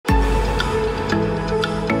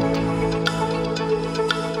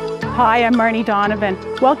Hi, I'm Marnie Donovan.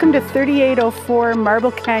 Welcome to 3804 Marble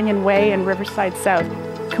Canyon Way in Riverside South.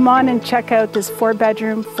 Come on and check out this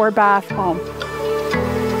 4-bedroom, 4-bath home.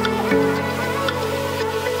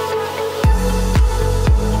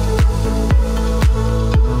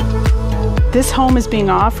 This home is being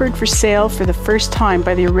offered for sale for the first time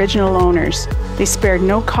by the original owners. They spared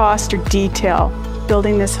no cost or detail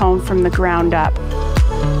building this home from the ground up.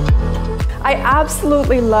 I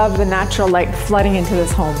absolutely love the natural light flooding into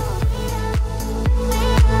this home.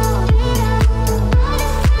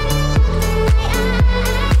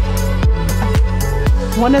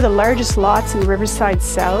 One of the largest lots in Riverside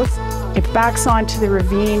South, it backs onto the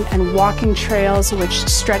ravine and walking trails which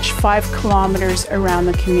stretch 5 kilometers around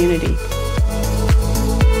the community.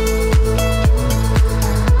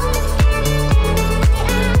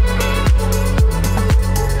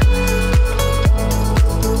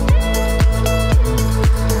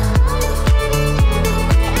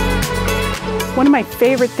 One of my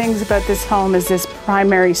favorite things about this home is this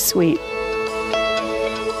primary suite.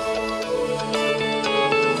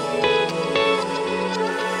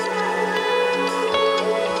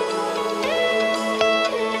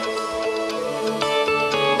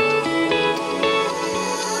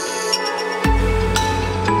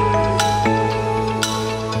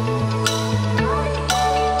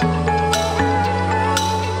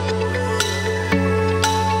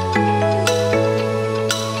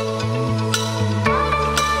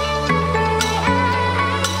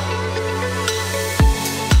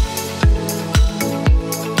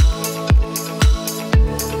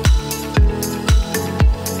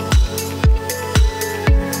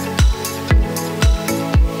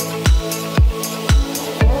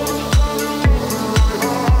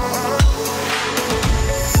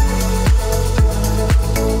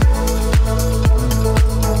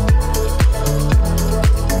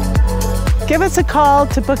 Give us a call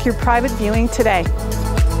to book your private viewing today.